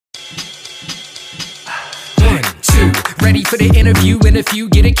ready for the interview. And if you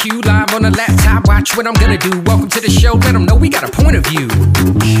get a cue live on a laptop, watch what I'm gonna do. Welcome to the show, let them know we got a point of view.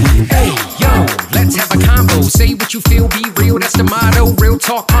 Hey, yo, let's have a combo. Say what you feel, be real, that's the motto. Real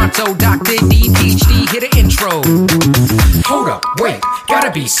talk pronto, Dr. D, PhD, hit an intro. Hold up, wait,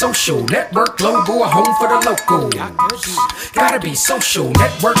 gotta be social. Network global, a home for the local. Gotta be social.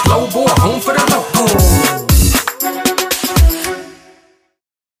 Network global, a home for the local.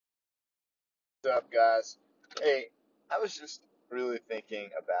 What's up, guys? Hey, I was just really thinking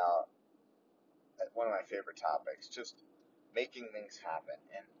about one of my favorite topics, just making things happen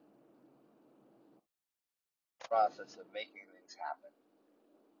and the process of making things happen.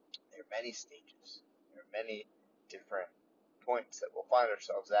 There are many stages. There are many different points that we'll find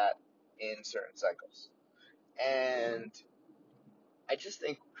ourselves at in certain cycles. And I just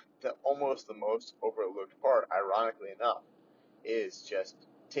think that almost the most overlooked part, ironically enough, is just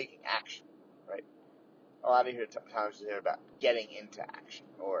taking action, right? A lot of times you hear about getting into action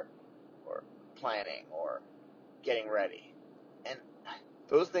or planning or getting ready. And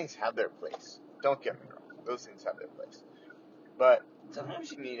those things have their place. Don't get me wrong. Those things have their place. But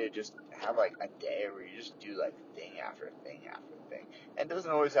sometimes you need to just have like a day where you just do like thing after thing after thing. And it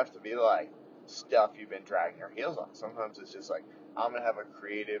doesn't always have to be like stuff you've been dragging your heels on. Sometimes it's just like, I'm going to have a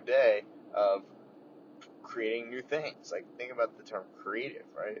creative day of creating new things. Like, think about the term creative,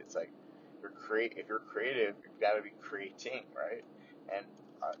 right? It's like, if you're creative, you've got to be creating, right? And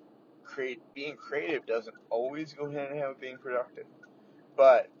being creative doesn't always go hand in hand with being productive,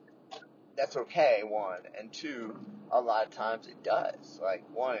 but that's okay, one, and two, a lot of times it does. Like,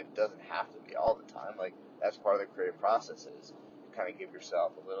 one, it doesn't have to be all the time. Like, that's part of the creative process is you kind of give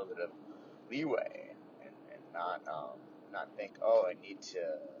yourself a little bit of leeway and not think, oh, I need to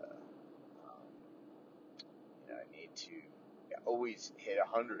always hit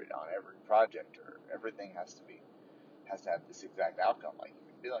 100 on every project, or everything has to have this exact outcome. Like,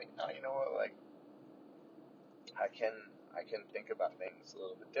 you can be like, no, you know what, like, I can think about things a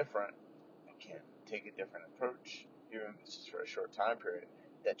little bit different. I can take a different approach, even if it's just for a short time period,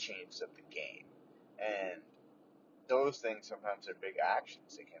 that changes up the game. And those things sometimes are big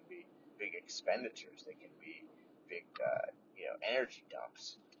actions. They can be big expenditures. They can be big, energy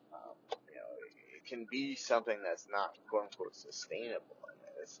dumps. It can be something that's not quote unquote sustainable. And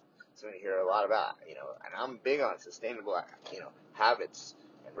it's something you hear a lot about. And I'm big on sustainable, habits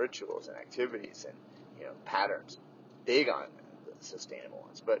and rituals and activities and patterns. Big on the sustainable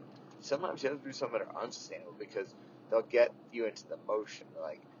ones, but sometimes you have to do something that are unsustainable because they'll get you into the motion.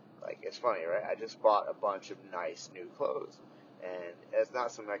 Like it's funny, right? I just bought a bunch of nice new clothes, and it's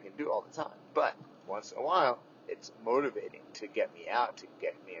not something I can do all the time. But once in a while, it's motivating to get me out, to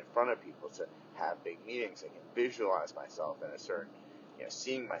get me in front of people, to have big meetings. I can visualize myself in a certain,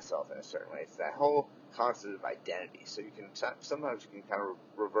 seeing myself in a certain way. It's that whole concept of identity. So sometimes you can kind of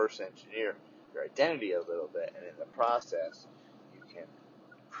reverse engineer your identity a little bit, and in the process, you can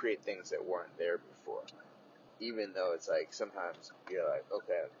create things that weren't there before. Even though it's like sometimes you're like,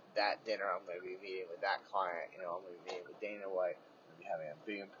 okay, that dinner I'm going to be meeting with that client, I'm going to be meeting with Dana White, I'm going to be having a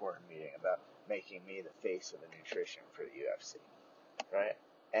big important meeting about making me the face of the nutrition for the UFC, right?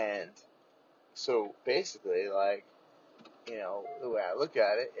 And so basically, like, the way I look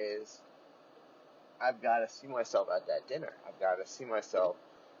at it is I've got to see myself at that dinner. I've got to see myself,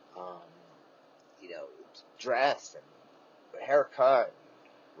 dressed and haircut,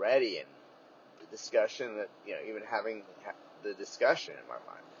 and ready, and the discussion that, even having the discussion in my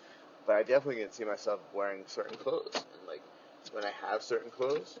mind. But I definitely can see myself wearing certain clothes. And, like, when I have certain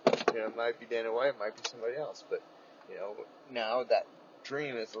clothes, it might be Dana White, it might be somebody else. But, now that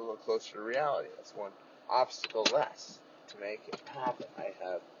dream is a little closer to reality. That's one obstacle less to make it happen. I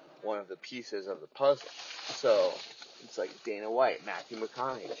have one of the pieces of the puzzle. So it's like Dana White, Matthew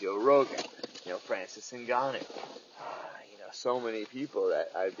McConaughey, Joe Rogan, Francis Ngannou, so many people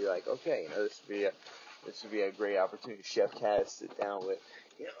that I'd be like, okay, this would be a great opportunity. Chef Taz sit down with,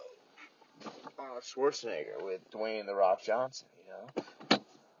 Arnold Schwarzenegger, with Dwayne The Rock Johnson,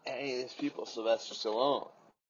 any of these people, Sylvester Stallone,